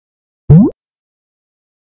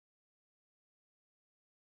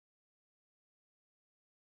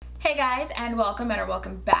Hey guys, and welcome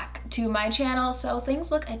back to my channel. So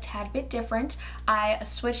things look a tad bit different. I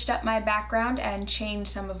switched up my background and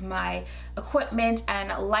changed some of my equipment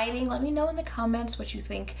and lighting. Let me know in the comments what you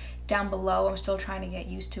think down below. I'm still trying to get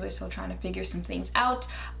used to it, still trying to figure some things out.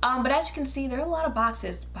 But as you can see, there are a lot of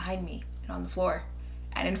boxes behind me and on the floor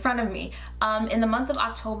and in front of me. In the month of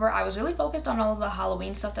October, I was really focused on all of the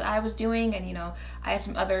Halloween stuff that I was doing, and I had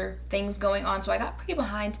some other things going on, so I got pretty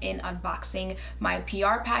behind in unboxing my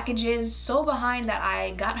PR packages. So behind that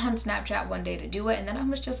I got on Snapchat one day to do it, and then I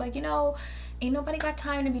was just like, ain't nobody got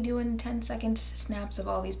time to be doing 10-second snaps of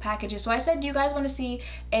all these packages. So I said, do you guys want to see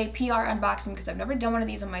a PR unboxing? Because I've never done one of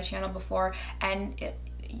these on my channel before, and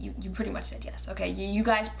you pretty much said yes. Okay, you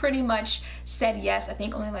guys pretty much said yes. I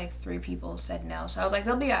think only like 3 people said no, so I was like,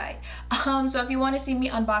 they'll be alright. So if you want to see me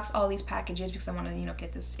unbox all these packages, because I want to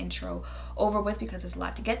get this intro over with, because there's a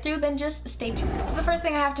lot to get through, then just stay tuned. So the first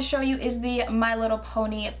thing I have to show you is the My Little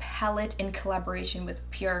Pony palette in collaboration with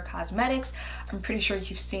PUR Cosmetics. I'm pretty sure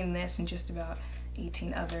you've seen this in just about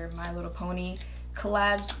 18 other My Little Pony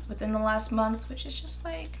collabs within the last month, which is just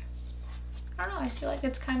like, I don't know, I feel like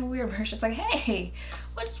it's kind of weird where it's just like, hey,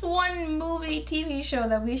 what's one movie, TV show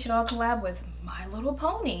that we should all collab with? My Little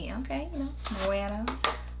Pony, okay, Moana,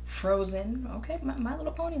 Frozen, okay, My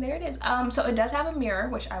Little Pony, there it is. So it does have a mirror,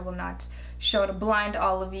 which I will not show to blind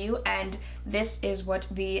all of you, and this is what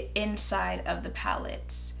the inside of the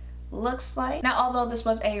palette looks like. Now, although this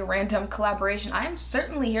was a random collaboration, I am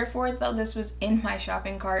certainly here for it, though. This was in my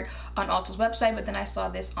shopping cart on Ulta's website, but then I saw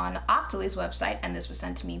this on Octoly's website, and this was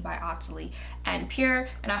sent to me by Octoly and PUR,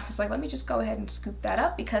 and I was like, let me just go ahead and scoop that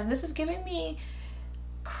up, because this is giving me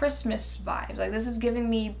Christmas vibes. Like, this is giving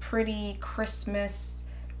me pretty Christmas,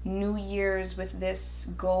 New Year's with this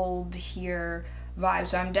gold here vibe,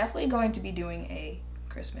 so I'm definitely going to be doing a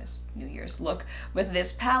Christmas, New Year's look with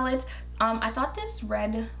this palette. I thought this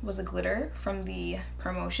red was a glitter from the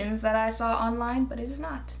promotions that I saw online, but it is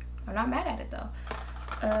not. I'm not mad at it though.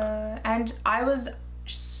 And I was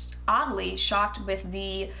oddly shocked with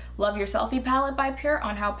the Love Your Selfie palette by PUR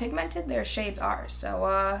on how pigmented their shades are.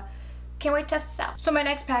 So can't wait to test this out. So my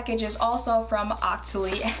next package is also from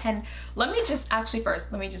Octoly, and let me just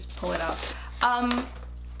pull it up.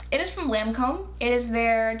 It is from Glam. It is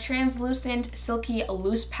their translucent silky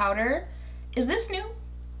loose powder. Is this new?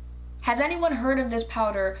 Has anyone heard of this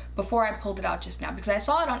powder before I pulled it out just now? Because I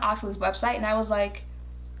saw it on Octoly's website and I was like,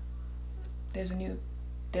 there's a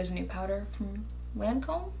new powder from Glam.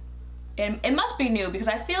 It must be new, because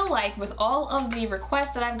I feel like with all of the requests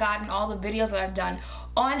that I've gotten, all the videos that I've done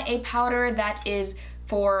on a powder that is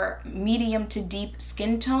for medium to deep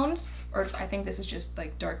skin tones, or I think this is just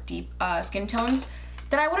like dark deep skin tones,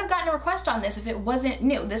 that I would have gotten a request on this if it wasn't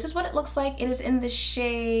new. This is what it looks like. It is in the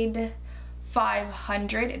shade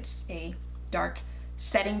 500. It's a dark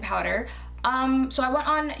setting powder. So I went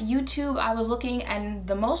on YouTube, I was looking, and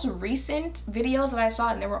the most recent videos that I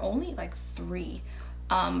saw, and there were only like 3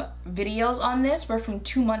 videos on this, were from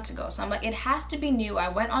 2 months ago. So I'm like, it has to be new. I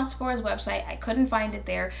went on Sephora's website, I couldn't find it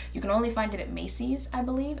there. You can only find it at Macy's, I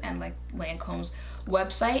believe, and like Lancome's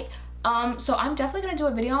website. So I'm definitely gonna do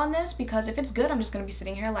a video on this, because if it's good, I'm just gonna be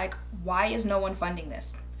sitting here like, why is no one funding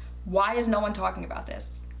this? Why is no one talking about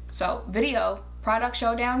this? So video, product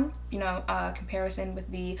showdown, comparison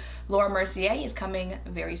with the Laura Mercier is coming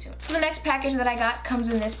very soon. So the next package that I got comes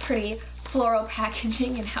in this pretty floral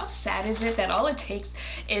packaging, and how sad is it that all it takes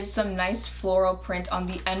is some nice floral print on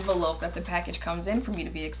the envelope that the package comes in for me to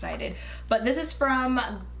be excited. But this is from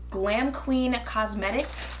Glam Queen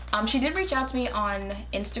Cosmetics. She did reach out to me on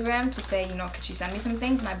Instagram to say, could she send me some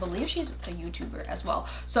things, and I believe she's a YouTuber as well.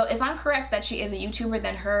 So if I'm correct that she is a YouTuber,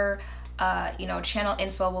 then her channel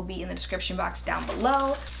info will be in the description box down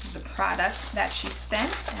below. This is the product that she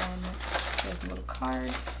sent, and there's the little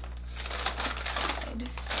card.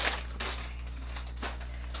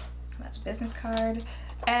 That's a business card.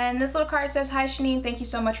 And this little card says, "Hi Shanine, thank you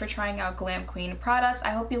so much for trying out Glam Queen products. I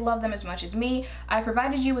hope you love them as much as me. I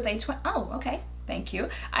provided you with a thank you.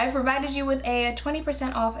 I provided you with a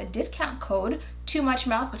 20% off a discount code, Too Much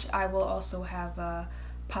Mouth," which I will also have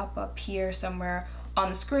pop up here somewhere on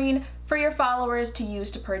the screen, "for your followers to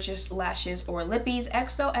use to purchase lashes or lippies.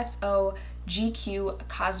 XOXO GQ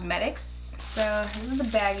Cosmetics." So this is the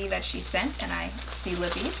baggie that she sent, and I see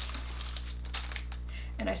lippies.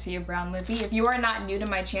 And I see a brown lippy. If you are not new to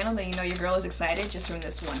my channel, then your girl is excited just from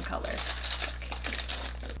this one color. Okay.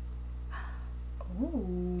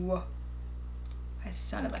 Ooh. I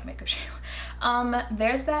sounded like makeup channel.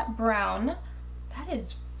 There's that brown. That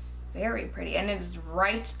is very pretty, and it is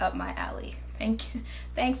right up my alley. Thank you.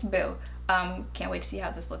 Thanks, boo. Can't wait to see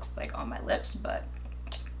how this looks like on my lips, but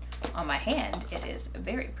on my hand, it is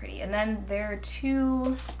very pretty. And then there are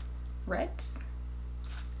two reds.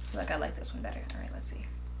 I feel like I like this one better. All right, let's see.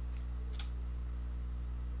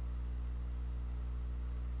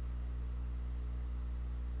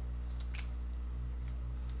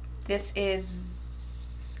 This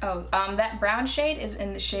is, that brown shade is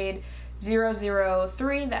in the shade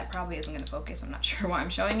 003. That probably isn't gonna focus. I'm not sure why I'm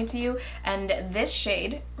showing it to you. And this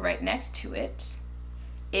shade right next to it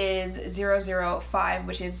is 005,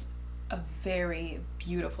 which is a very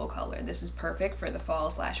beautiful color. This is perfect for the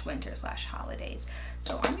fall / winter / holidays.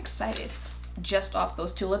 So I'm excited just off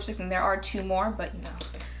those two lipsticks, and there are two more, but you know,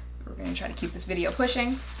 we're gonna try to keep this video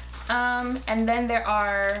pushing. And then there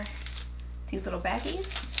are these little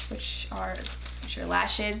baggies, which are your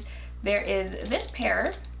lashes. There is this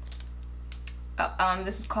pair.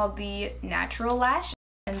 This is called the Natural Lash.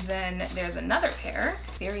 And then there's another pair,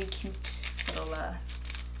 very cute little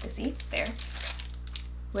thisy there,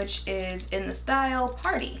 which is in the style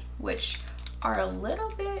Party, which are a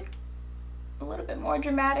little bit more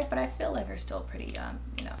dramatic, but I feel like are still pretty,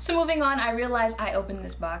 you know. So moving on, I realized I opened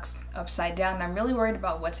this box upside down, and I'm really worried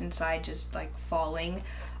about what's inside just like falling,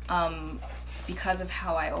 because of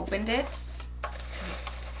how I opened it. It's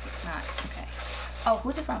not okay. Oh,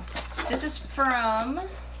 who's it from? This is from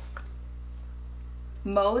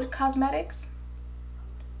Mode Cosmetics.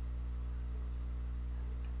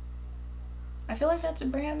 I feel like that's a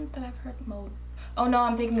brand that I've heard. Mode. Oh no,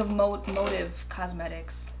 I'm thinking of Motive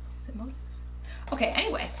Cosmetics. Is it Motive? Okay,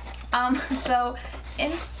 anyway. So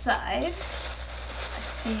inside, let's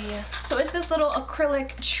see. So it's this little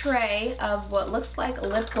acrylic tray of what looks like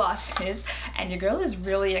lip glosses, and your girl is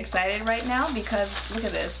really excited right now because look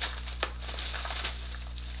at this.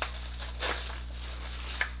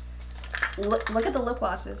 Look at the lip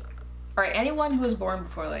glosses. All right, anyone who was born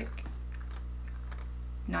before like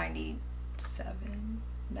 97,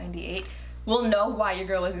 98 will know why your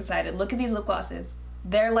girl is excited. Look at these lip glosses.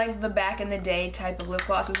 They're like the back in the day type of lip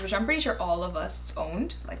glosses, which I'm pretty sure all of us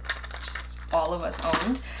owned, like just all of us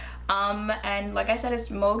owned. And like I said, it's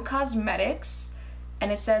Mode Cosmetics,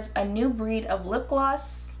 and it says a new breed of lip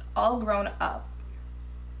gloss, all grown up.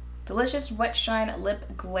 Delicious Wet Shine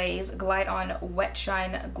Lip Glaze, Glide On Wet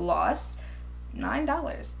Shine Gloss,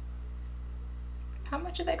 $9. How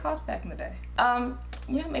much did they cost back in the day?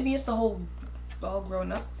 You know, maybe it's the whole all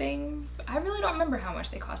grown up thing. I really don't remember how much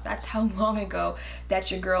they cost. That's how long ago that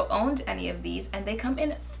your girl owned any of these, and they come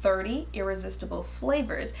in 30 irresistible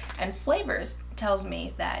flavors, and flavors tells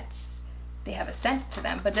me that they have a scent to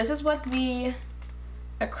them. But this is what the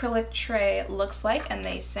acrylic tray looks like, and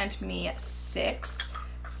they sent me 6.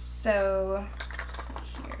 So let's see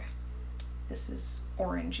here. This is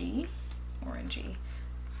orangey.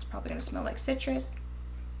 It's probably gonna smell like citrus.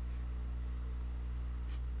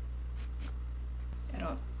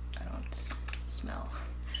 I don't smell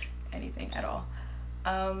anything at all.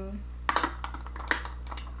 Okay,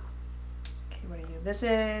 what are you? This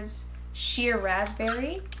is sheer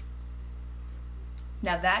raspberry.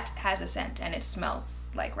 Now that has a scent and it smells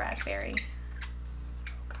like raspberry.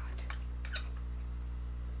 Oh God.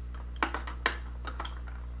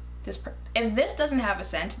 If this doesn't have a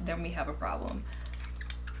scent, then we have a problem.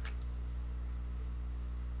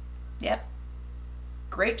 Yep.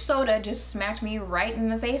 Grape soda just smacked me right in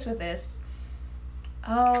the face with this.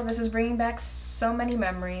 Oh, this is bringing back so many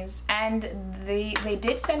memories. And they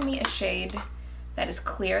did send me a shade that is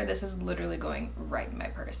clear. This is literally going right in my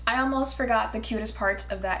purse. I almost forgot the cutest parts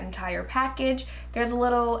of that entire package. There's a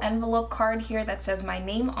little envelope card here that says my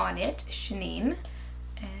name on it, Shanine.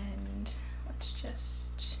 And let's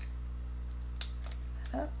just put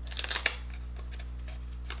that up.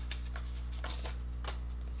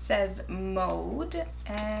 Says Mode,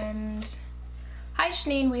 and hi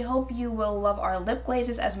Shanine, we hope you will love our lip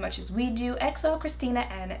glazes as much as we do. XO Christina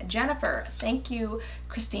and Jennifer. Thank you,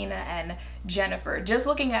 Christina and Jennifer. Just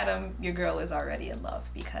looking at them, your girl is already in love,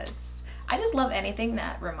 because I just love anything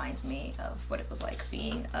that reminds me of what it was like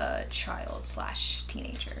being a child /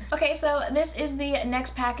 teenager. Okay, so this is the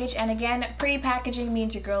next package, and again, pretty packaging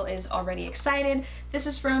means your girl is already excited. This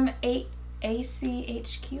is from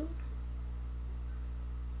ACHQ.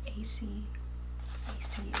 ACHQ.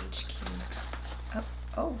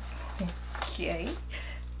 Oh, okay.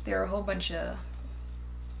 There are a whole bunch of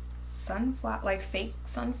fake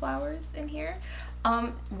sunflowers in here.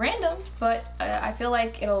 Random, but I feel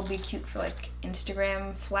like it'll be cute for like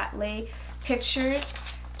Instagram flat lay pictures.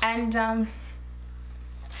 And when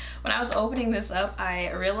I was opening this up,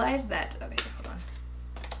 I realized that, okay, hold on.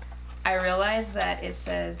 I realized that it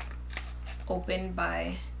says open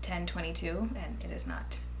by 10:22, and it is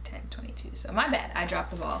not 10, 22. So my bad, I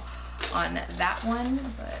dropped the ball on that one,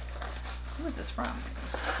 but who is this from?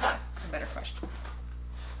 That's a better question.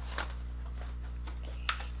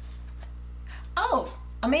 Oh,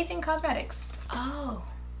 Amazing Cosmetics. Oh,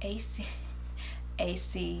 ACHQ,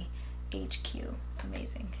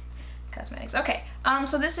 Amazing Cosmetics. Okay,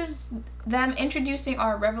 so this is them introducing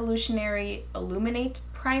our Revolutionary Illuminate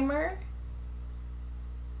Primer,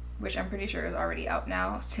 which I'm pretty sure is already out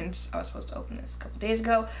now since I was supposed to open this a couple days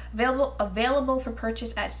ago. Available for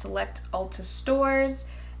purchase at select Ulta stores,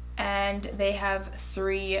 and they have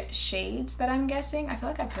 3 shades that I'm guessing. I feel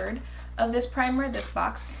like I've heard of this primer. This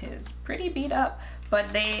box is pretty beat up,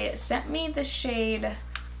 but they sent me the shade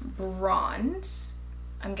Bronze.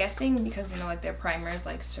 I'm guessing because, you know, like their primers,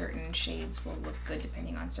 like certain shades will look good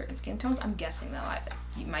depending on certain skin tones. I'm guessing though,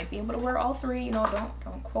 you might be able to wear all 3, you know,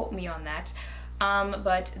 don't quote me on that.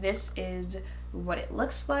 But this is what it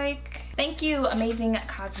looks like. Thank you, Amazing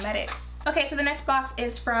Cosmetics. Okay, so the next box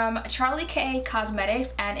is from Charlie K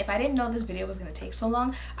Cosmetics, and if I didn't know this video was gonna take so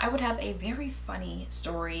long, I would have a very funny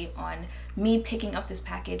story on me picking up this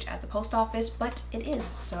package at the post office, but it is,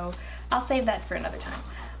 so I'll save that for another time.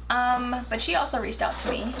 But she also reached out to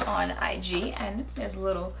me on IG, and there's a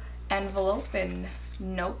little envelope and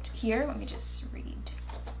note here. Let me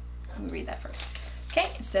read that first. Okay,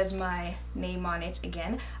 it says my name on it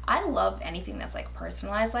again. I love anything that's like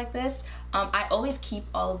personalized like this. I always keep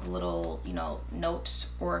all of the little, you know, notes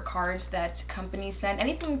or cards that companies send.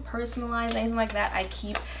 Anything personalized, anything like that, I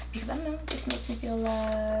keep because I don't know, this makes me feel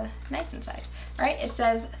nice inside. All right, it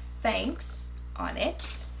says thanks on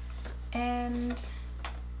it, and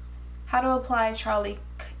how to apply Charlie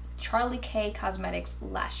K Cosmetics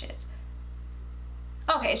lashes.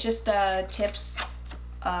 Okay, it's just tips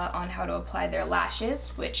on how to apply their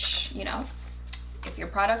lashes, which, you know, if your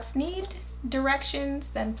products need directions,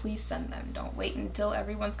 then please send them. Don't wait until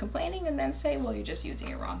everyone's complaining and then say, well, you're just using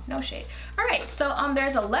it wrong. No shade. All right, so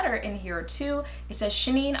there's a letter in here too. It says,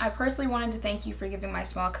 Shanine, I personally wanted to thank you for giving my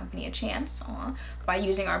small company a chance by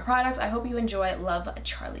using our products. I hope you enjoy. Love,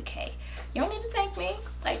 Charlie K. You don't need to thank me.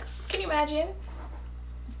 Like, can you imagine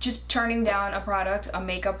just turning down a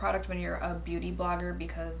makeup product when you're a beauty blogger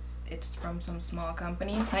because it's from some small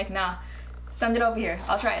company? Like, nah, send it over here.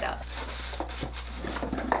 I'll try it out.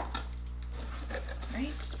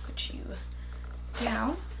 Right, put you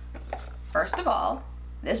down. First of all,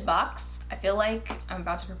 this box, I feel like I'm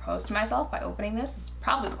about to propose to myself by opening this. This is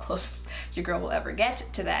probably the closest your girl will ever get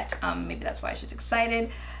to that. Maybe that's why she's excited.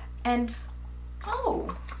 And,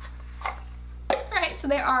 oh, all right, so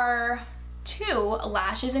there are 2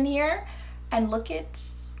 lashes in here, and look at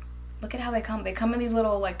how they come. They come in these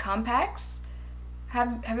little like compacts.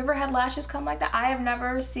 Have you ever had lashes come like that? I have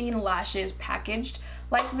never seen lashes packaged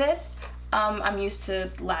like this. I'm used to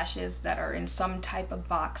lashes that are in some type of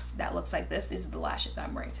box that looks like this. These are the lashes that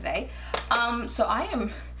I'm wearing today. So I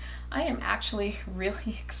am actually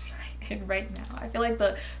really excited right now. I feel like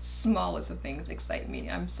the smallest of things excite me.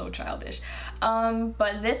 I'm so childish.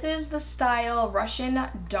 But this is the style Russian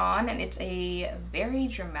Dawn, and it's a very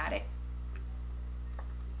dramatic.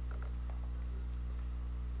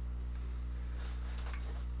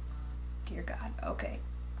 Dear God, okay.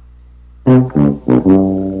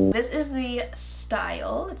 This is the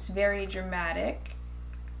style. It's very dramatic.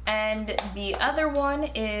 And the other one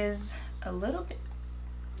is a little bit.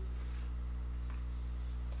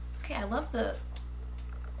 Okay, I love that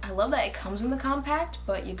it comes in the compact,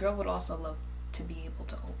 but your girl would also love to be able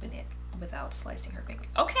to open it without slicing her finger.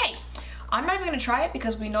 Okay, I'm not even gonna try it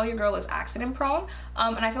because we know your girl is accident prone.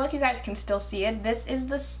 And I feel like you guys can still see it. This is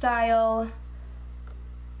the style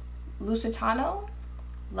Lusitano.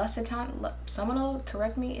 Someone will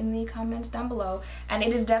correct me in the comments down below, and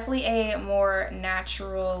it is definitely a more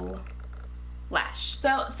natural lash.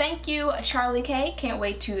 So thank you, Charlie K. Can't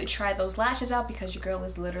wait to try those lashes out because your girl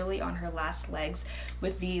is literally on her last legs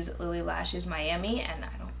with these Lilly Lashes Miami, and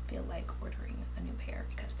I don't feel like ordering a new pair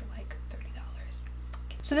because they're like $30.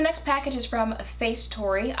 So the next package is from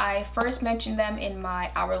Filt'r. I first mentioned them in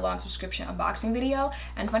my hour-long subscription unboxing video,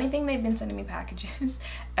 and funny thing, they've been sending me packages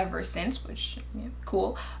ever since, which, yeah,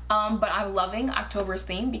 cool. But I'm loving October's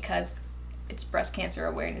theme because it's breast cancer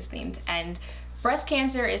awareness themed, and breast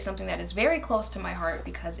cancer is something that is very close to my heart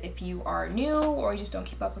because if you are new or you just don't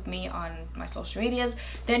keep up with me on my social medias,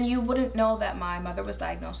 then you wouldn't know that my mother was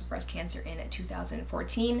diagnosed with breast cancer in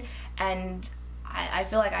 2014, and I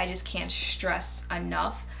feel like I just can't stress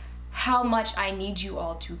enough how much I need you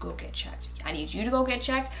all to go get checked. I need you to go get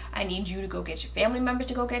checked. I need you to go get your family members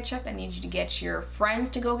to go get checked. I need you to get your friends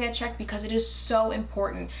to go get checked, because it is so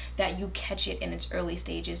important that you catch it in its early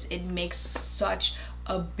stages. It makes such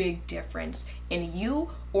a big difference in you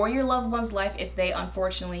or your loved one's life if they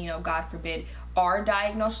unfortunately, you know, God forbid, are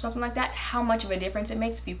diagnosed with something like that. How much of a difference it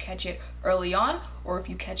makes if you catch it early on or if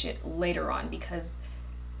you catch it later on, because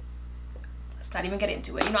let's not even get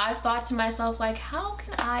into it. You know, I've thought to myself, like, how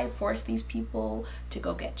can I force these people to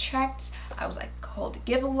go get checked? I was like, hold a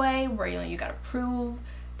giveaway where, you know, you gotta prove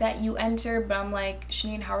that you entered, but I'm like,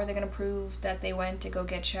 Shanine, how are they gonna prove that they went to go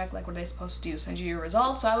get checked? Like, what are they supposed to do? Send you your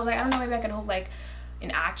results? So I was like, I don't know, maybe I could hold like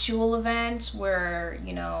an actual event where,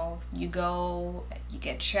 you know, you go, you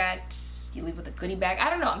get checked, you leave with a goodie bag. I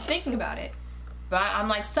don't know, I'm thinking about it, but I'm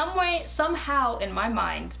like, somehow in my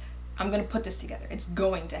mind, I'm gonna put this together. It's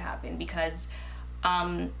going to happen, because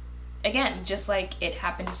again, just like it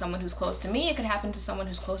happened to someone who's close to me, it could happen to someone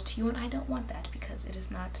who's close to you, and I don't want that, because it is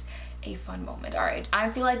not a fun moment. All right, I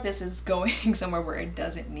feel like this is going somewhere where it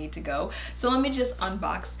doesn't need to go. So let me just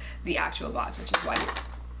unbox the actual box,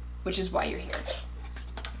 which is why you're here.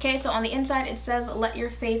 Okay, so on the inside it says, let your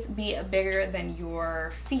faith be bigger than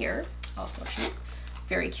your fear. Also cute,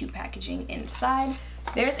 very cute packaging inside.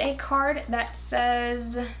 There's a card that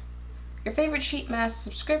says, your favorite sheet mask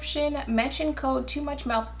subscription, mention code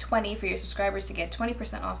TooMuchMouth20 for your subscribers to get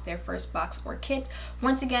 20% off their first box or kit.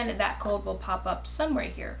 Once again, that code will pop up somewhere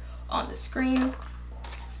here on the screen.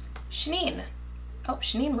 Shanine. Oh,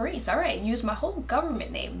 Shanine Maurice. All right, use my whole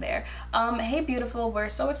government name there. Hey beautiful, we're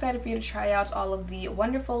so excited for you to try out all of the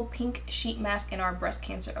wonderful pink sheet mask in our breast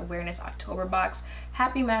cancer awareness October box.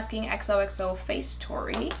 Happy masking, XOXO Face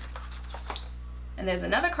Tory. And there's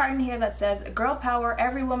another card in here that says, girl power,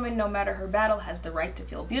 every woman, no matter her battle, has the right to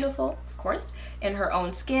feel beautiful, of course, in her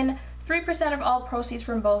own skin. 3% of all proceeds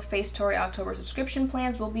from both Face Tory October subscription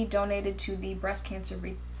plans will be donated to the breast cancer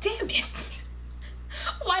Damn it!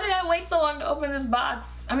 Why did I wait so long to open this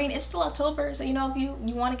box? I mean, it's still October, so you know, if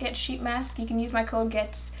you want to get sheet mask, you can use my code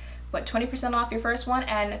GETS, what, 20% off your first one,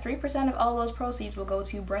 and 3% of all those proceeds will go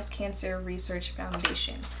to Breast Cancer Research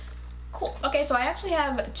Foundation. Cool. Okay, so I actually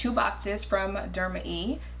have 2 boxes from Derma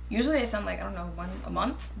E. Usually I send like, I don't know, 1 a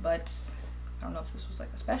month, but I don't know if this was like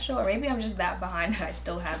a special, or maybe I'm just that behind that I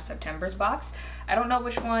still have September's box. I don't know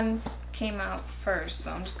which one came out first,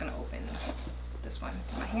 so I'm just gonna open this one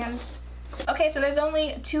with my hands. Okay, so there's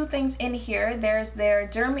only 2 things in here. There's their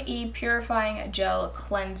Derma E Purifying Gel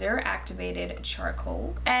Cleanser Activated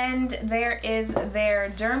Charcoal, and there is their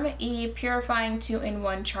Derma E Purifying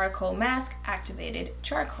 2-in-1 Charcoal Mask Activated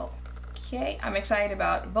Charcoal. Okay, I'm excited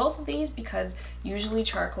about both of these because usually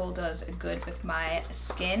charcoal does good with my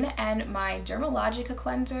skin, and my Dermalogica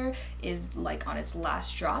cleanser is like on its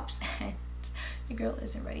last drops, and your girl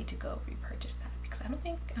isn't ready to go repurchase that because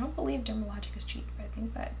I don't believe Dermalogica is cheap. I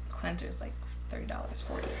think that cleanser is like $30, $40,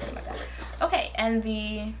 something like that. Okay, and let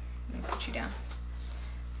me put you down.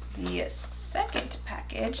 The second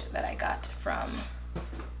package that I got from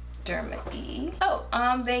Derma E.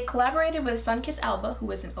 Oh, they collaborated with Sunkissed Alba,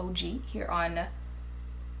 who is an OG here on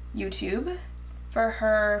YouTube, for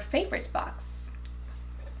her favorites box.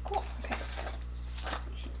 Cool. Okay. Let's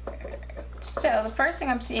see here. So the first thing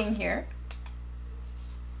I'm seeing here,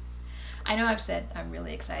 I know I've said I'm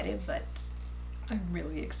really excited, but I'm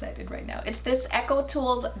really excited right now. It's this Echo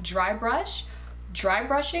Tools dry brush. Dry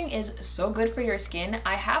brushing is so good for your skin.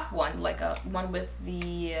 I have one, like a one with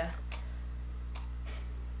the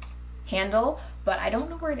handle, but I don't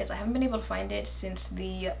know where it is. I haven't been able to find it since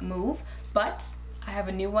the move, but I have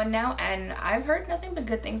a new one now, and I've heard nothing but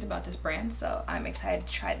good things about this brand, so I'm excited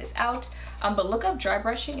to try this out. But look up dry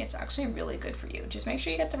brushing. It's actually really good for you. Just make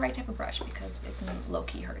sure you get the right type of brush because it can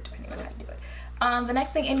low-key hurt depending on how you do it. The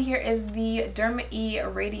next thing in here is the Derma E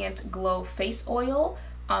Radiant Glow Face Oil,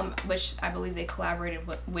 which I believe they collaborated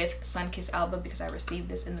with Sunkissed Alba because I received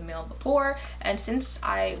this in the mail before, and since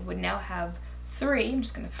I would now have 3, I'm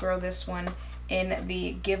just gonna throw this one in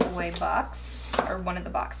the giveaway box, or one of the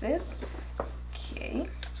boxes. Okay.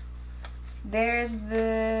 There's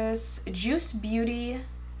this Juice Beauty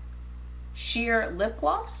Sheer Lip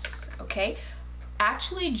Gloss. Okay.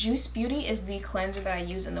 Actually, Juice Beauty is the cleanser that I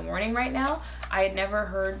use in the morning right now. I had never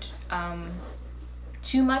heard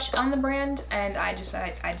too much on the brand, and I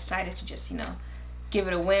decided to just, you know, give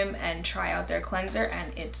it a whim and try out their cleanser,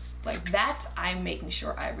 and it's like that I'm making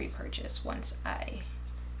sure I repurchase once I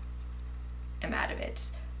am out of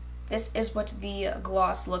it. This is what the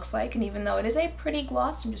gloss looks like, and even though it is a pretty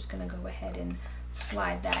gloss, I'm just gonna go ahead and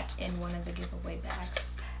slide that in one of the giveaway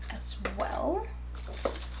bags as well.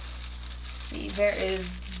 Let's see, there is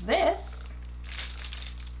this,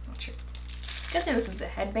 not sure Guessing this is a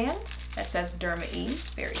headband that says Derma E.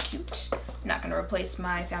 Very cute. Not gonna replace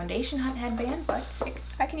my foundation headband, but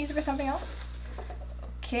I can use it for something else.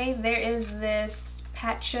 Okay, there is this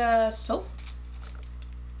Patcha soap.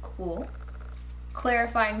 Cool.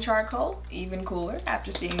 Clarifying charcoal, even cooler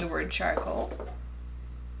after seeing the word charcoal.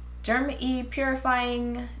 Derma E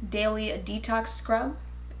Purifying Daily Detox Scrub.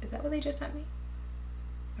 Is that what they just sent me?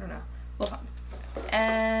 I don't know. We'll find it.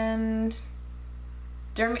 And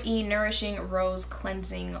Derma E Nourishing Rose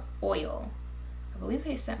Cleansing Oil. I believe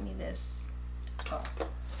they sent me this. Oh.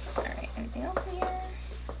 Alright, anything else in here?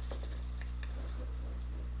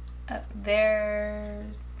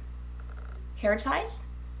 There's hair ties.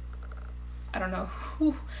 I don't know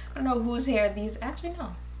whose hair these actually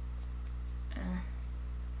no.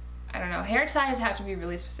 I don't know. Hair ties have to be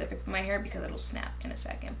really specific with my hair because it'll snap in a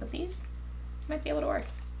second. But these might be able to work.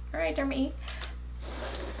 Alright, Derma E.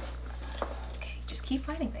 Okay, just keep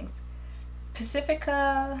finding things.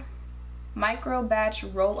 Pacifica Micro Batch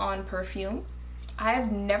Roll-On Perfume.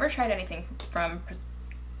 I've never tried anything from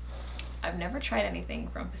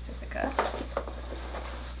Pacifica.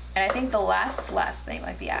 And I think the last thing,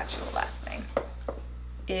 like the actual last thing,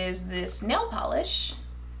 is this nail polish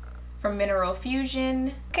from Mineral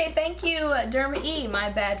Fusion. Okay, thank you, Derma E. My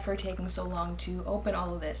bad for taking so long to open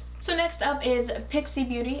all of this. So next up is Pixie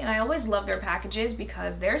Beauty, and I always love their packages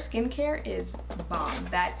because their skincare is bomb.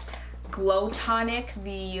 That Glow Tonic,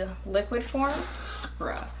 the liquid form,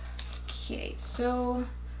 bruh. Okay, so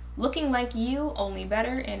looking like you, only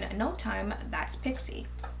better in no time, that's Pixie.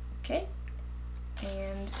 Okay,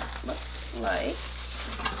 and looks like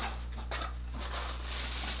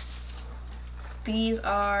these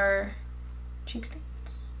are cheek stains.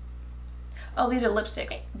 Oh, these are lipstick.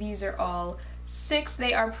 Okay. These are all 6.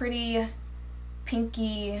 They are pretty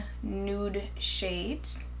pinky nude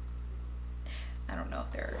shades. I don't know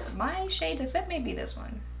if they're my shades, except maybe this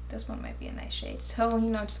one. This one might be a nice shade. So, you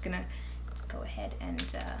know, I'm just gonna go ahead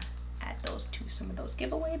and add those to some of those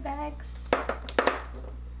giveaway bags.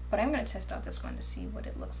 But I'm gonna test out this one to see what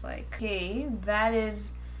it looks like. Okay, that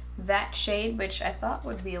is that shade, which I thought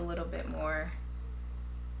would be a little bit more.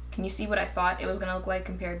 Can you see what I thought it was gonna look like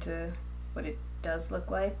compared to what it does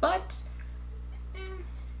look like? But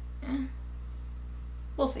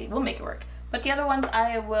we'll see. We'll make it work. But the other ones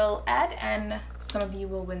I will add, and some of you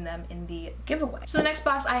will win them in the giveaway. So the next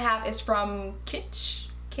box I have is from Kitsch.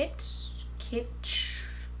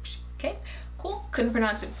 Okay, cool. Couldn't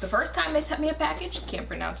pronounce it the first time they sent me a package. Can't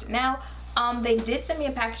pronounce it now. They did send me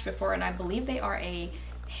a package before, and I believe they are a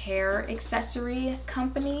hair accessory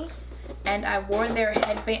company. And I wore their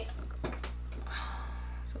headband.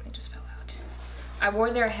 So they just fell out. I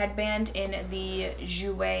wore their headband in the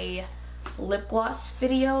Jouer lip gloss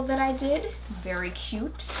video that I did. Very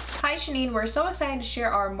cute. Hi Shanine, we're so excited to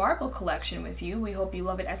share our marble collection with you. We hope you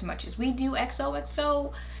love it as much as we do.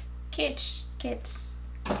 XOXO Kits.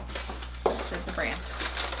 The brand.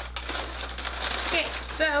 Okay,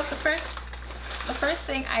 so the first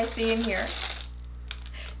thing I see in here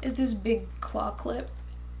is this big claw clip,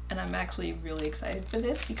 and I'm actually really excited for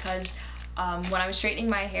this because when I'm straightening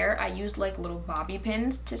my hair, I used like little bobby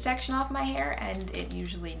pins to section off my hair, and it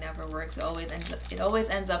usually never works. It always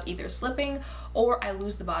ends up either slipping or I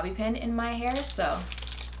lose the bobby pin in my hair. So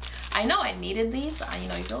I know I needed these. You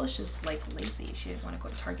know, your girl is just like lazy. She didn't want to go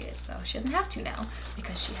to Target, so she doesn't have to now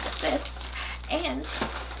because she has this, and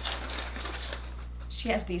she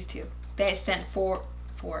has these two. They sent for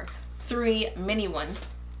 3 mini ones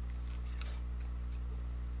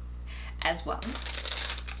as well.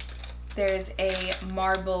 There's a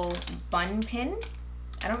marble bun pin.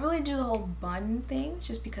 I don't really do the whole bun thing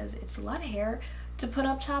just because it's a lot of hair to put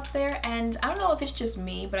up top there, and I don't know if it's just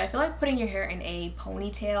me, but I feel like putting your hair in a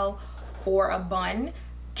ponytail or a bun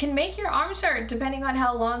can make your arms hurt depending on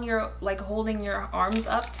how long you're like holding your arms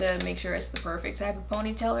up to make sure it's the perfect type of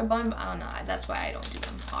ponytail or bun. But I don't know, that's why I don't do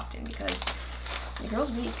them often, because your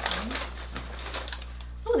girl's weak.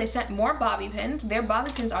 Oh, they sent more bobby pins. Their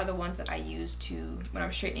bobby pins are the ones that I use to when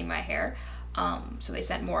I'm straightening my hair. So they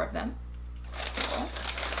sent more of them. Cool.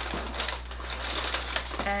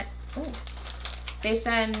 And oh, they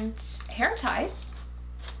sent hair ties.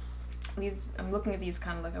 These, I'm looking at these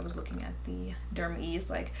kind of like I was looking at the Derma E's,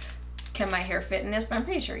 like, can my hair fit in this? But I'm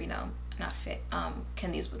pretty sure, you know, not fit.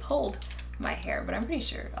 Can these withhold my hair? But I'm pretty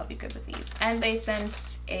sure I'll be good with these. And they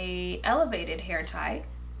sent a elevated hair tie.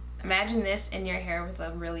 Imagine this in your hair with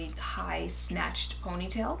a really high snatched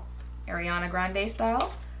ponytail, Ariana Grande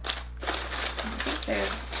style. I think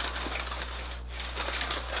there's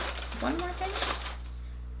one more thing.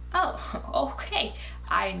 Oh, okay.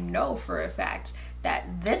 I know for a fact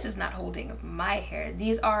that this is not holding my hair.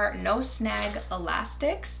 These are no snag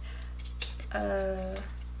elastics. This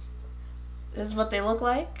is what they look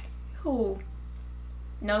like. Who?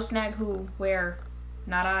 No snag who? Where?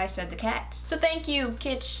 Not I, said the cat. So thank you,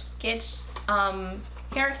 Kitsch.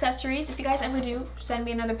 Hair accessories. If you guys ever do send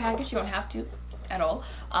me another package, you don't have to at all.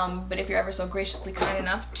 But if you're ever so graciously kind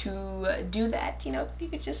enough to do that, you know, you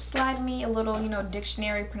could just slide me a little, you know,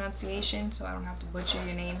 dictionary pronunciation so I don't have to butcher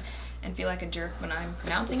your name and feel like a jerk when I'm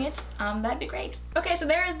pronouncing it. That'd be great. Okay, so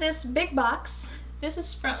there is this big box. This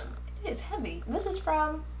is from, it is heavy. This is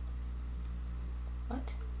from,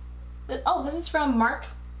 what? Oh, this is from Marc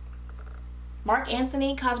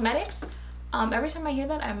Anthony Cosmetics. Every time I hear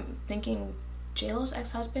that, I'm thinking JLo's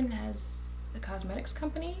ex-husband has a cosmetics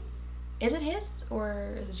company. Is it his,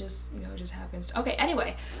 or is it just, you know, it just happens? Okay,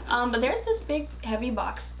 anyway, but there's this big heavy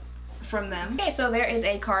box from them. Okay, so there is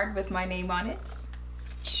a card with my name on it.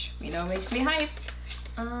 You know, makes me hype.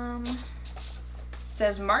 It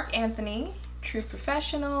says Marc Anthony, true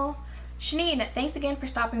professional. Shanine, thanks again for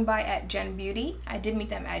stopping by at Gen Beauty. I did meet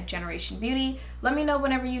them at Generation Beauty. Let me know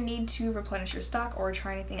whenever you need to replenish your stock or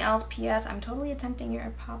try anything else. P.S. I'm totally attempting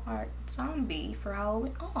your pop art zombie for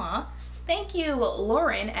Halloween. Aw, thank you,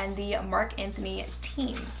 Lauren and the Marc Anthony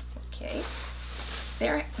team. Okay,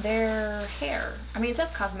 their hair. I mean, it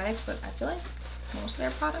says cosmetics, but I feel like most of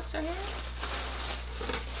their products are hair.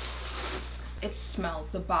 It smells,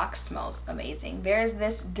 the box smells amazing. There's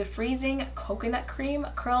this defreezing coconut cream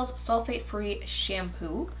curls sulfate free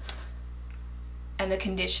shampoo and the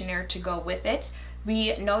conditioner to go with it.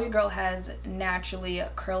 We know your girl has naturally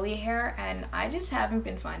curly hair, and I just haven't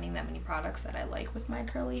been finding that many products that I like with my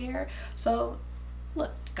curly hair. So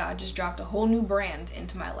look, God just dropped a whole new brand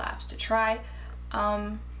into my laps to try.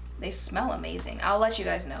 They smell amazing. I'll let you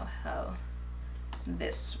guys know how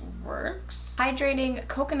this works. Hydrating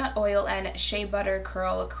coconut oil and shea butter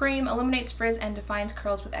curl cream eliminates frizz and defines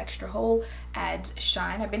curls with extra hold, adds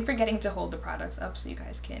shine. I've been forgetting to hold the products up so you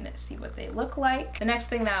guys can see what they look like. The next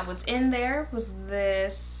thing that was in there was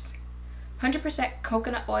this 100%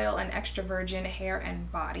 coconut oil and extra virgin hair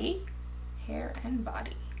and body.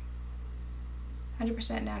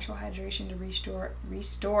 100% natural hydration to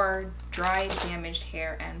restore dry, damaged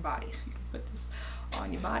hair and body. So you can put this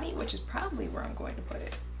on your body, which is probably where I'm going to put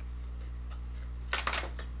it.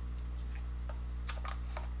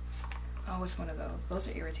 Oh, it's one of those. Those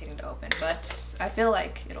are irritating to open, but I feel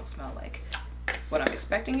like it'll smell like what I'm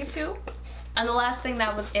expecting it to. And the last thing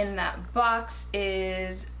that was in that box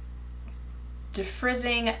is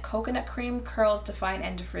defrizzing coconut cream curls define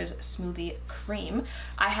and defrizz smoothie cream.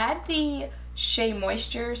 I had the Shea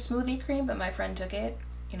Moisture smoothie cream, but my friend took it.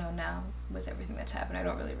 You know, now with everything that's happened, I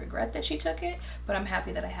don't really regret that she took it, but I'm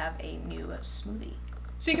happy that I have a new smoothie.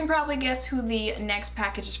 So you can probably guess who the next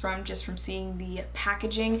package is from just from seeing the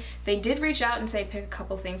packaging. They did reach out and say pick a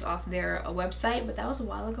couple things off their website, but that was a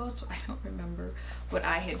while ago, so I don't remember what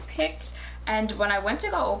I had picked. And when I went to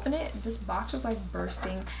go open it, this box was like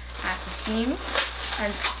bursting at the seams,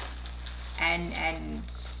 and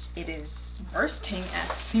it is bursting at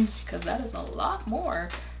the seams because that is a lot more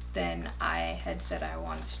than I had said I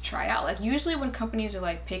wanted to try out. Like usually when companies are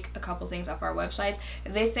like pick a couple things off our websites,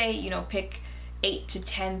 if they say, you know, pick 8 to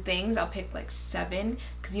 10 things, I'll pick like 7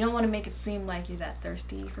 because you don't want to make it seem like you're that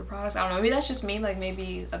thirsty for products. I don't know, maybe that's just me. Like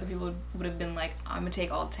maybe other people would have been like, I'm gonna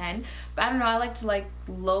take all 10, but I don't know, I like to like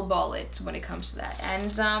lowball it when it comes to that.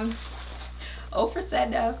 And Oprah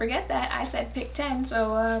said forget that, I said pick 10,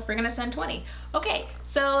 so we're gonna send 20. Okay,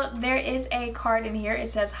 so there is a card in here. It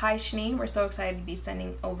says, hi Shanine, we're so excited to be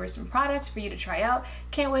sending over some products for you to try out.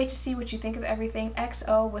 Can't wait to see what you think of everything.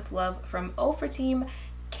 XO with love from Oprah team,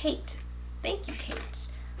 Kate. Thank you, Kate.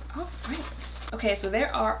 All right. Okay, so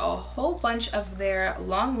there are a whole bunch of their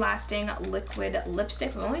long-lasting liquid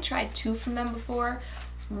lipsticks. I've only tried 2 from them before.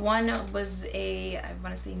 One was a, I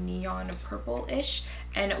want to say neon purple-ish,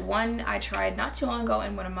 and one I tried not too long ago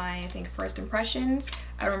in one of my, I think, first impressions.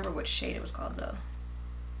 I don't remember which shade it was called, the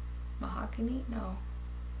mahogany? No.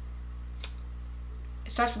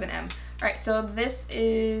 It starts with an M. All right, so this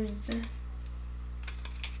is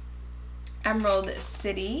Emerald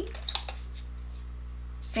City,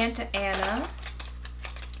 Santa Ana,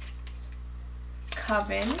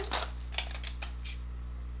 Coven,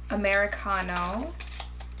 Americano,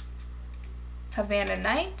 Havana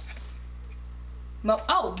Nights,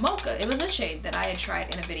 Mocha. It was this shade that I had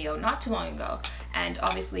tried in a video not too long ago, and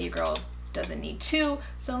obviously your girl doesn't need 2,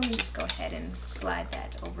 so let me just go ahead and slide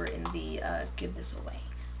that over in the give this away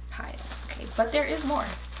pile. Okay, but there is more.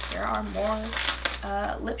 There are more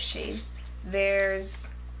lip shades. There's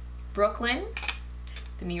Brooklyn.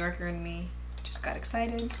 The New Yorker in me just got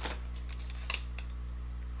excited.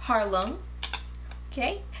 Harlem,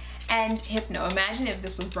 okay, and Hypno. Imagine if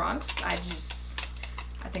this was Bronx. I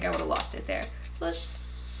think I would have lost it there. So let's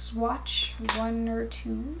swatch one or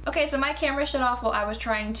two. Okay, so my camera shut off while I was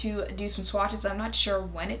trying to do some swatches. I'm not sure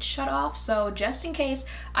when it shut off, so just in case,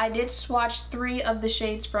 I did swatch 3 of the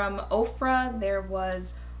shades from Ofra. There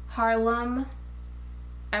was Harlem,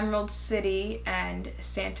 Emerald City, and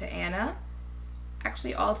Santa Ana.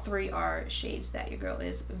 Actually, all 3 are shades that your girl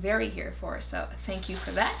is very here for, so thank you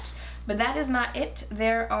for that. But that is not it.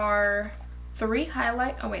 There are 3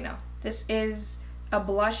 highlight. Oh wait, no. This is a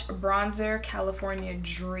blush bronzer, California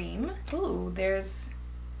Dream. Ooh, there's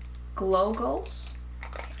Glow Goals.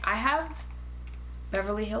 I have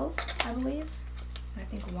Beverly Hills, I believe. I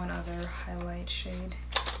think one other highlight shade.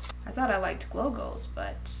 I thought I liked Glow Goals,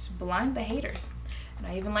 but blind the haters. And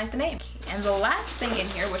I even like the name. And the last thing in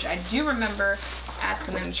here, which I do remember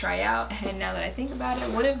asking them to try out, and now that I think about it,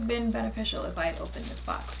 would have been beneficial if I had opened this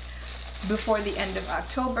box before the end of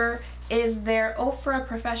October, is their Ofra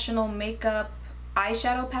Professional Makeup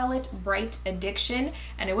Eyeshadow Palette, Bright Addiction.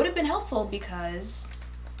 And it would have been helpful because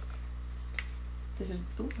this is,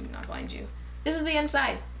 ooh, let me not blind you. This is the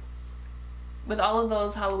inside. With all of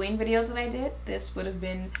those Halloween videos that I did, this would have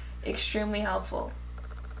been extremely helpful.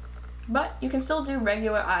 But you can still do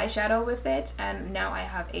regular eyeshadow with it, and now I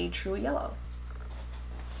have a true yellow.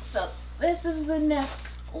 So this is the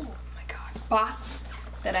next, oh my god, box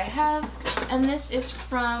that I have, and this is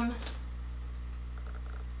from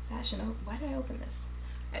Fashion Nova. Why did I open this?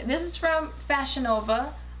 This is from Fashion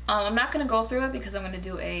Nova. I'm not going to go through it because I'm going to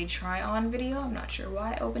do a try-on video. I'm not sure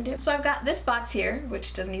why I opened it. So I've got this box here,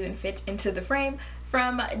 which doesn't even fit into the frame,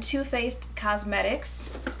 from Too Faced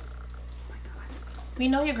Cosmetics. We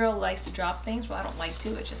know your girl likes to drop things. Well, I don't like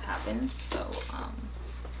to, it just happens. So,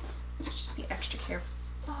 let's just be extra careful.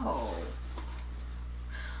 Oh.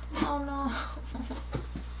 Oh no.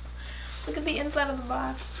 Look at the inside of the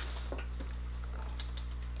box.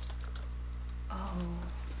 Oh.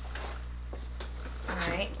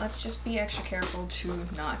 Alright, let's just be extra careful to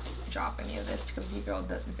not drop any of this because your girl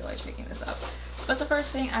doesn't feel like picking this up. But the first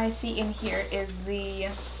thing I see in here is the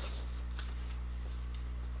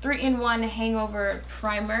 3-in-1 Hangover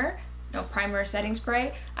Primer. No, primer setting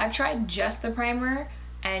spray. I've tried just the primer,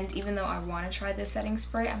 and even though I want to try the setting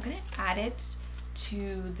spray, I'm going to add it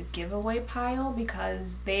to the giveaway pile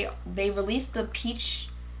because they released the peach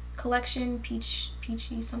collection,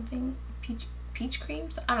 peachy something, peach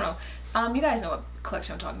creams. I don't know. You guys know what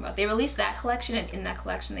collection I'm talking about. They released that collection, and in that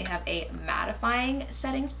collection they have a mattifying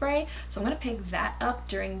setting spray. So I'm gonna pick that up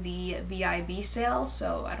during the VIB sale,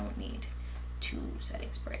 so I don't need 2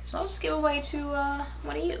 setting sprays. So I'll just give away to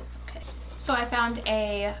one of you. Okay. So I found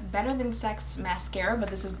a Better Than Sex mascara, but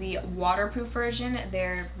this is the waterproof version.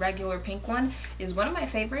 Their regular pink one is one of my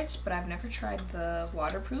favorites, but I've never tried the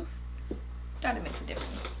waterproof. Thought it makes a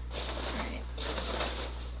difference. All right.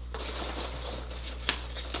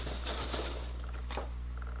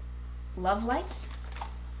 Love Light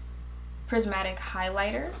Prismatic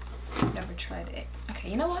Highlighter. Never tried it. Okay,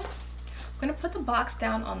 you know what? I'm gonna put the box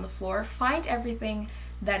down on the floor, find everything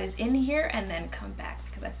that is in here, and then come back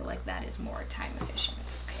because I feel like that is more time efficient.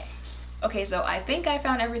 Okay, so I think I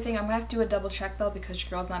found everything. I'm gonna have to do a double check though because your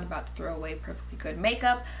girl's not about to throw away perfectly good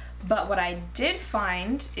makeup. But what I did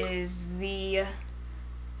find is the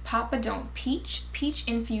Papa Don't Peach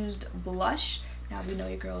infused blush. Now we know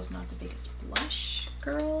your girl is not the biggest blush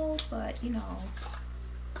girl, but you know,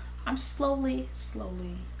 I'm slowly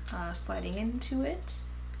sliding into it.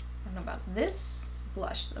 I don't know about this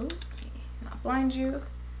blush though. Not blind you.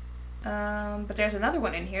 But there's another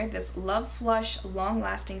one in here, this Love Flush Long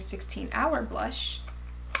Lasting 16-Hour Blush.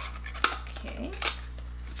 Okay.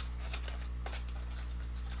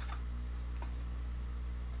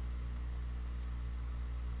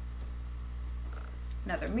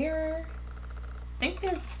 Another mirror. I think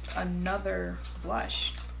there's another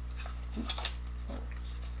blush. Oh,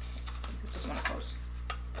 this doesn't want to close.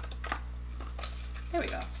 There we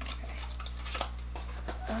go. Okay.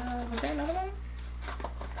 Was there another one?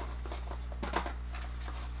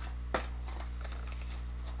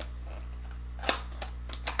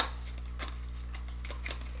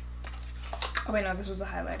 Oh wait, no, this was a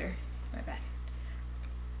highlighter. My bad.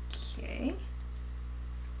 Okay.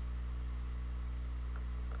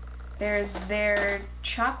 There's their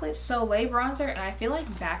Chocolate Soleil bronzer, and I feel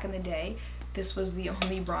like back in the day, this was the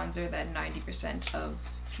only bronzer that 90% of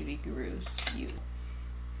beauty gurus use.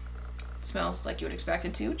 It smells like you would expect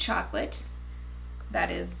it to. Chocolate. That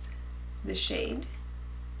is the shade.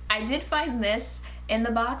 I did find this in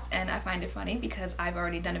the box, and I find it funny because I've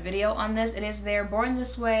already done a video on this. It is their Born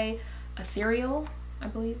This Way Ethereal, I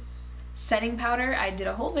believe. setting powder. I did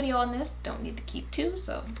a whole video on this, don't need to keep two,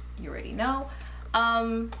 so you already know.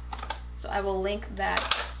 So I will link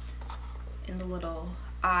that in the little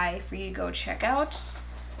eye for you to go check out.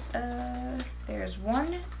 There's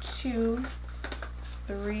 1, 2,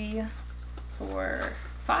 3, 4,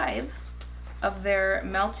 5 of their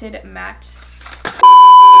melted matte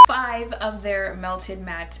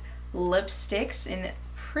lipsticks in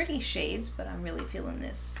pretty shades, but I'm really feeling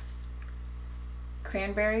this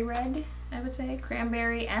cranberry red, I would say.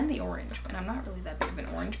 Cranberry and the orange, and I'm not really that big of an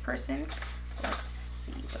orange person. Let's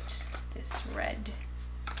see what this red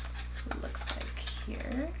looks like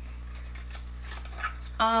here.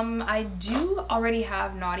 I do already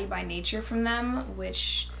have Naughty by Nature from them,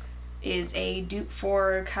 which is a dupe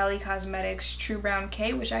for Kylie Cosmetics True Brown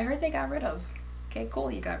K, which I heard they got rid of. Okay,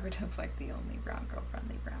 cool, you got rid of like the only brown girl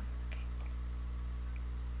friendly brown.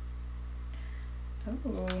 Okay.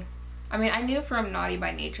 Oh, I mean, I knew from Naughty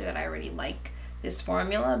by Nature that I already like this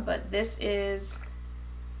formula, but this is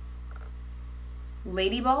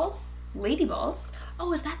Lady Balls.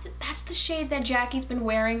 Oh, is that's the shade that Jackie's been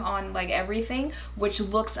wearing on like everything, which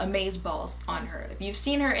looks amazeballs on her. If you've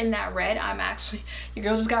seen her in that red, your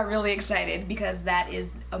girl just got really excited because that is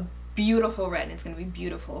a beautiful red and it's gonna be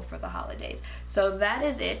beautiful for the holidays. So that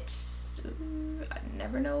is it. I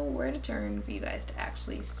never know where to turn for you guys to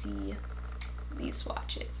actually see these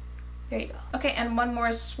swatches. There you go. Okay, and one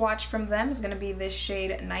more swatch from them is gonna be this shade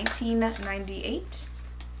 1998.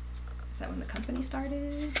 Is that when the company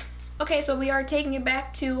started? Okay, so we are taking it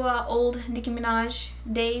back to old Nicki Minaj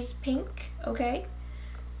days pink, okay?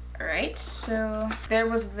 Alright, so there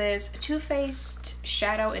was this Too Faced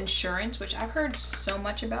Shadow Insurance, which I've heard so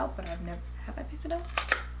much about, but I've never, have I picked it up?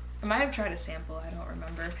 I might have tried a sample, I don't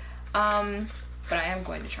remember. But I am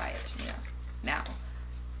going to try it, you know, now.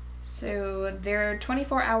 So their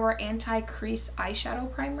 24-hour anti-crease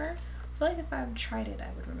eyeshadow primer. I feel like if I've tried it, I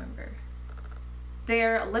would remember.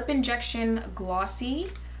 Their Lip Injection Glossy.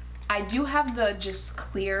 I do have the just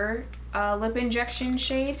clear lip injection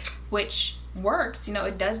shade, which works. You know,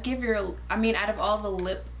 it does give your, I mean, out of all the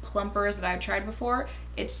lip plumpers that I've tried before,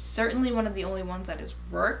 it's certainly one of the only ones that has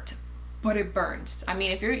worked, but it burns. I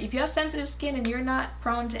mean, if you have sensitive skin and you're not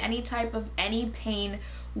prone to any type of pain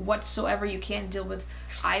whatsoever, you can't deal with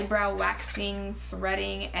eyebrow waxing,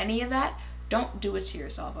 threading, any of that, don't do it to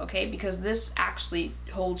yourself, okay? Because this actually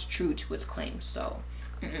holds true to its claims. So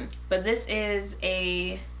but this is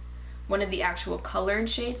one of the actual colored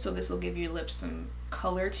shades, so this will give your lips some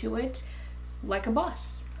color to it, like a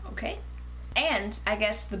boss, okay? And I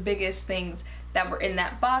guess the biggest things that were in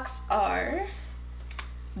that box are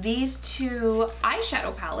these two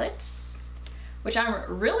eyeshadow palettes, which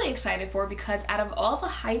I'm really excited for because out of all the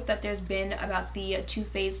hype that there's been about the Too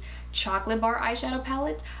Faced Chocolate Bar eyeshadow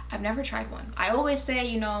palette, I've never tried one. I always say,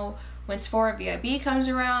 you know, when Sephora VIB comes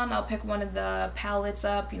around, I'll pick one of the palettes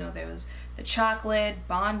up. You know, there was the chocolate,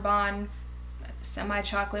 bonbon,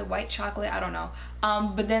 semi-chocolate, white chocolate, I don't know.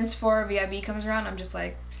 But then Sephora VIB comes around, I'm just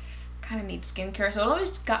like, kind of need skincare. So it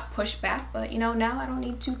always got pushed back, but you know, now I don't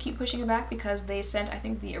need to keep pushing it back because they sent, I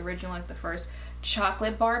think, the original, like the first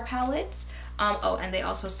chocolate bar palette. Oh, and they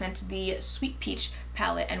also sent the Sweet Peach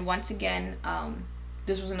palette. And once again,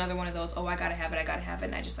 this was another one of those, oh, I gotta have it,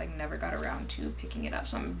 and I just like never got around to picking it up.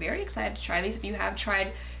 So I'm very excited to try these. If you have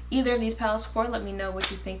tried either of these palettes before, let me know what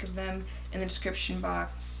you think of them in the description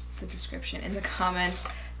box, in the comments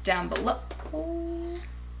down below.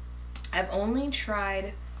 I've only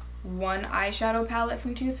tried one eyeshadow palette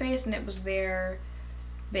from Too Faced, and it was their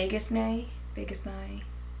Vegas Night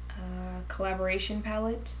collaboration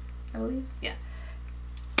palette, I believe. Yeah.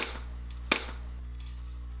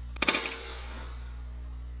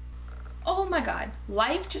 Oh my god,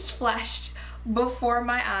 life just flashed before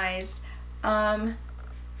my eyes.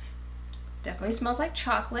 Definitely smells like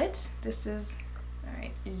chocolate. This is,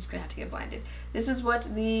 alright, you're just gonna have to get blinded. This is what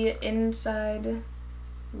the inside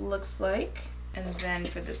looks like. And then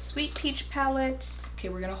for the Sweet Peach palette, okay,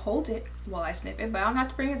 we're gonna hold it while I sniff it, but I don't have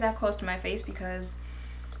to bring it that close to my face because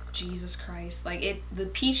Jesus Christ, like the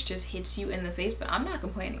peach just hits you in the face, but I'm not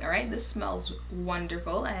complaining, all right? This smells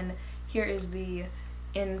wonderful. And here is the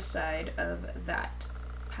inside of that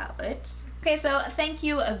palette. Okay, so thank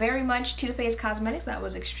you very much, Too Faced Cosmetics. That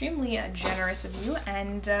was extremely generous of you,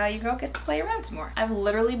 and your girl gets to play around some more. I've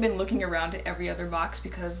literally been looking around at every other box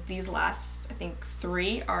because these last, I think,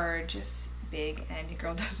 3 are just big and your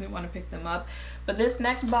girl doesn't want to pick them up. But this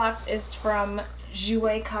next box is from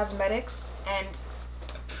Jouer Cosmetics, and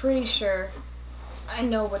I'm pretty sure I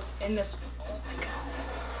know what's in this. Oh my god.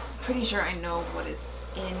 I'm pretty sure I know what is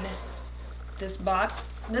in this box.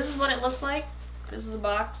 This is what it looks like. This is the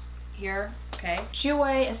box here. okay?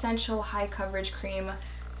 Jouer Essential High Coverage Cream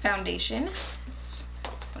Foundation. It's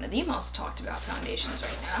one of the most talked about foundations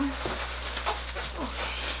right now.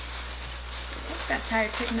 Okay. I just got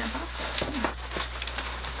tired picking that box up.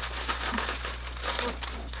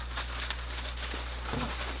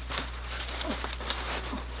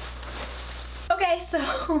 Okay,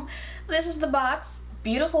 so this is the box.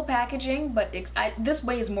 Beautiful packaging, but this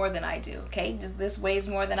weighs more than I do, okay? This weighs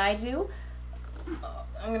more than I do.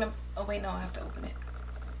 I'm gonna, oh wait, no, I have to open it.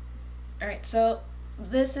 Alright, so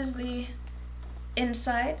this is the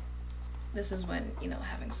inside. This is when, you know,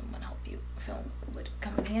 having someone help you film would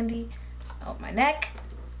come in handy. Oh, my neck.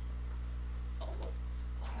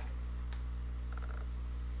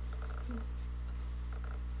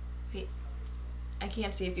 Wait, I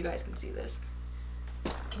can't see if you guys can see this.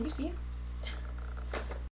 Can you see it?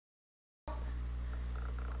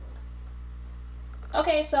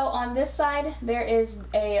 Okay, so on this side, there is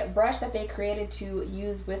a brush that they created to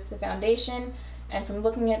use with the foundation. And from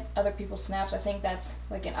looking at other people's snaps, I think that's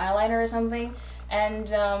like an eyeliner or something. And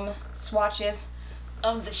swatches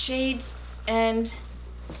of the shades. And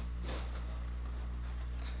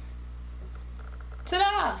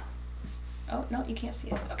ta-da! Oh, no, you can't see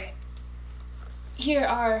it. Okay. Here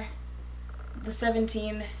are the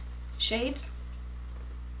 17 shades.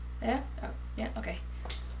 Yeah? Oh, yeah, okay.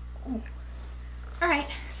 Ooh. Alright,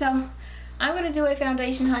 so I'm going to do a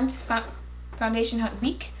foundation hunt. Foundation hunt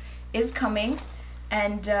week is coming,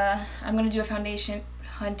 and I'm going to do a foundation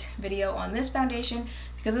hunt video on this foundation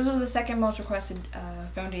because this was the second most requested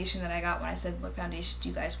foundation that I got when I said what foundations do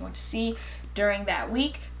you guys want to see during that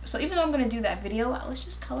week. So even though I'm going to do that video, let's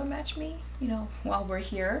just color match me, you know, while we're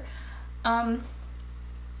here. I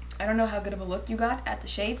don't know how good of a look you got at the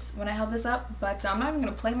shades when I held this up, but I'm not even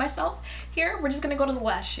going to play myself here. We're just going to go to the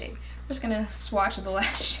last shade. We're just going to swatch the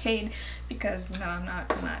last shade because, you know, I'm not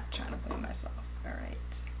trying to play myself. All right.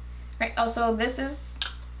 All right. Oh, so this is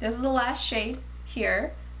the last shade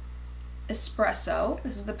here. Espresso.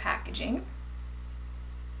 This is the packaging.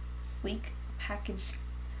 Sleek package.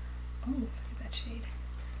 Oh, look at that shade.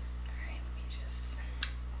 All right. Let me just.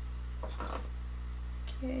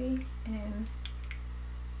 Okay. And.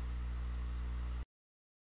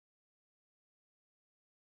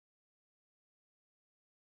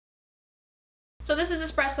 So this is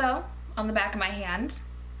espresso on the back of my hand.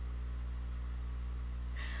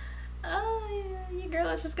 Oh, yeah, your girl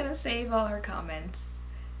is just gonna save all her comments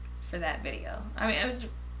for that video. I mean,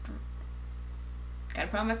 gotta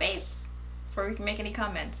put on my face before we can make any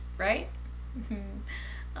comments, right?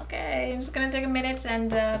 Okay, I'm just gonna take a minute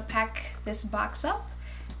and pack this box up.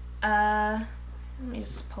 Let me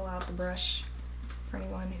just pull out the brush for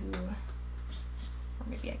anyone who, or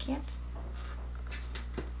maybe I can't.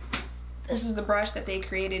 This is the brush that they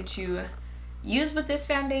created to use with this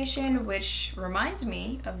foundation, which reminds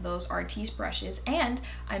me of those Artis brushes. And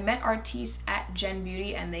I met Artis at Gen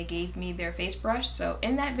Beauty and they gave me their face brush. So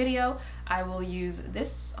in that video, I will use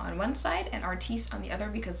this on one side and Artis on the other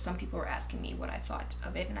because some people were asking me what I thought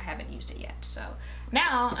of it and I haven't used it yet. So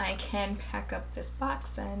now I can pack up this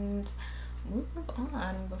box and move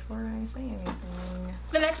on before I say anything.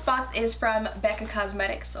 The next box is from Becca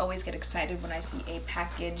Cosmetics. Always get excited when I see a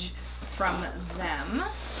package from them.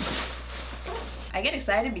 I get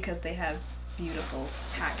excited because they have beautiful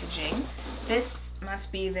packaging. This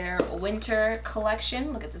must be their winter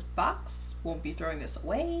collection. Look at this box. Won't be throwing this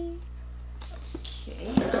away.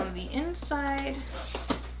 Okay, and on the inside,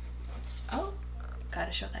 oh,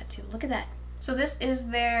 gotta show that too. Look at that. So this is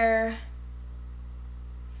their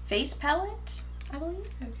face palette, I believe.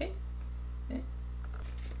 Okay.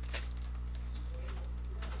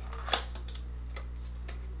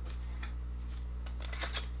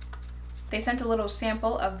 They sent a little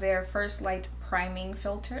sample of their First Light priming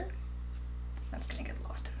filter. That's gonna get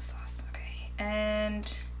lost in the sauce. Okay.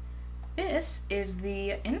 And this is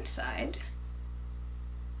the inside,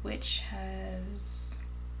 which has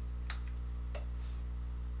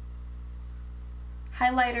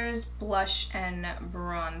highlighters, blush, and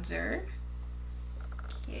bronzer.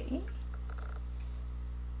 Okay.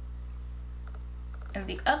 And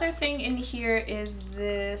the other thing in here is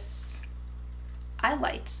this eye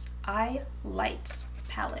lights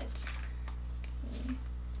palette. Okay.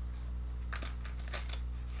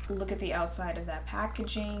 Look at the outside of that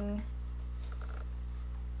packaging.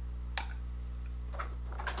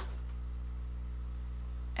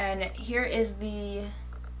 And here is the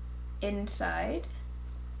inside.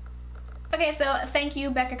 Okay, so thank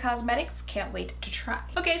you, Becca Cosmetics. Can't wait to try.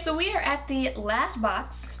 Okay, so we are at the last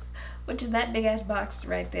box, which is that big ass box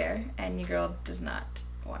right there. And your girl does not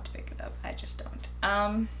want to pick it up. I just don't.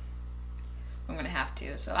 I'm gonna have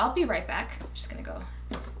to. So I'll be right back. I'm just gonna go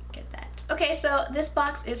get that. Okay, so this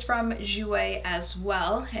box is from Jouer as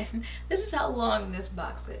well. And this is how long this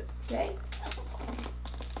box is, okay?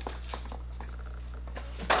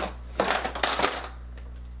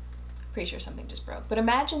 Pretty sure something just broke. But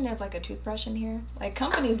imagine there's like a toothbrush in here. Like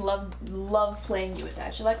companies love playing you with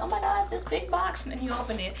that. You're like, oh my god, this big box, and then you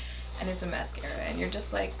open it and it's a mascara and you're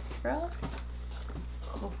just like, bro.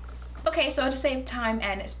 Oh. Okay, so to save time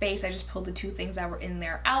and space, I just pulled the two things that were in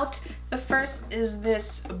there out. The first is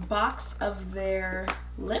this box of their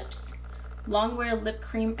lips. Longwear lip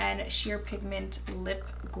cream and sheer pigment lip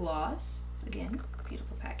gloss. Again,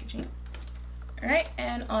 beautiful packaging. Alright,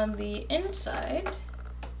 and on the inside,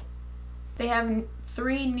 they have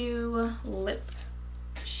 3 new lip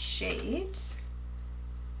shades.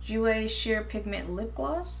 Jouer Sheer Pigment Lip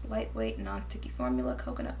Gloss, lightweight, non-sticky formula,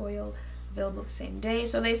 coconut oil, available the same day.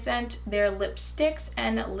 So they sent their lipsticks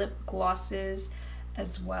and lip glosses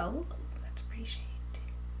as well. That's a pretty shade.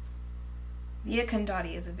 Via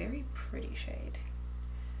Condati is a very pretty shade.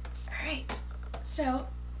 Alright, so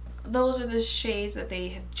those are the shades that they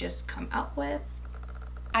have just come out with.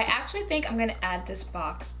 I actually think I'm gonna add this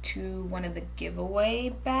box to one of the giveaway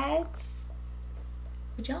bags.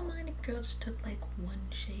 Would y'all mind if a girl just took like one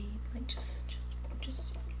shade? Like just,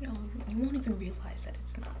 you know, you won't even realize that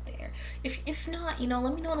it's not there. If not, you know,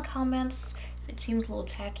 let me know in the comments. If it seems a little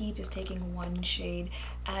tacky just taking one shade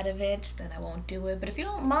out of it, then I won't do it. But if you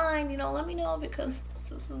don't mind, you know, let me know, because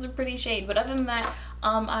this is a pretty shade. But other than that,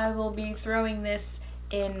 I will be throwing this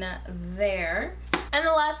in there. And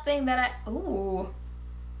the last thing that ooh.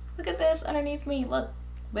 Look at this underneath me. Look,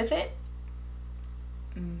 with it.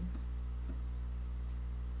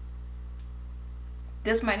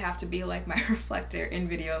 This might have to be like my reflector in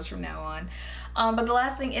videos from now on. But the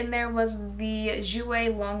last thing in there was the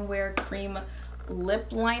Jouer Longwear Cream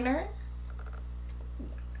Lip Liner.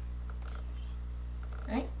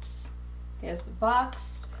 Right, there's the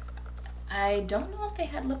box. I don't know if they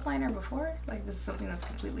had lip liner before. Like, this is something that's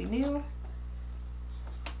completely new.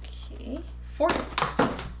 Okay,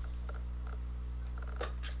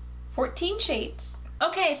 14 shades.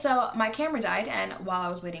 Okay, so my camera died, and while I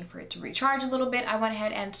was waiting for it to recharge a little bit, I went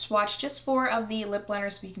ahead and swatched just 4 of the lip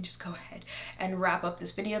liners, so we can just go ahead and wrap up this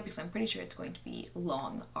video because I'm pretty sure it's going to be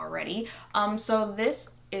long already. So this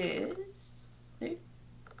is,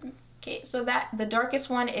 okay, so the darkest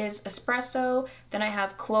one is Espresso, then I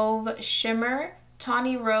have Clove Shimmer,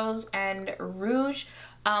 Tawny Rose, and Rouge.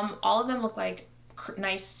 All of them look like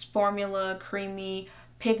nice formula, creamy,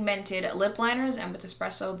 pigmented lip liners, and with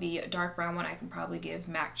Espresso, the dark brown one, I can probably give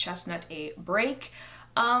MAC Chestnut a break.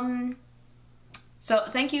 So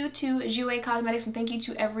thank you to Jouer Cosmetics, and thank you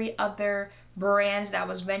to every other brand that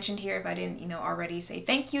was mentioned here. If I didn't, you know, already say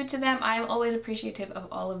thank you to them. I am always appreciative of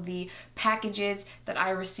all of the packages that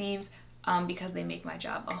I receive, because they make my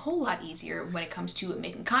job a whole lot easier when it comes to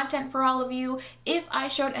making content for all of you. If I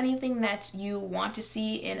showed anything that you want to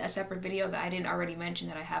see in a separate video that I didn't already mention,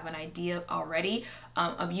 that I have an idea already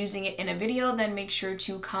of using it in a video, then make sure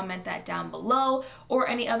to comment that down below, or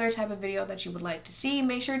any other type of video that you would like to see.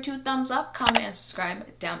 Make sure to thumbs up, comment, and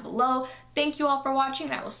subscribe down below. Thank you all for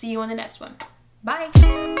watching, and I will see you in the next one. Bye!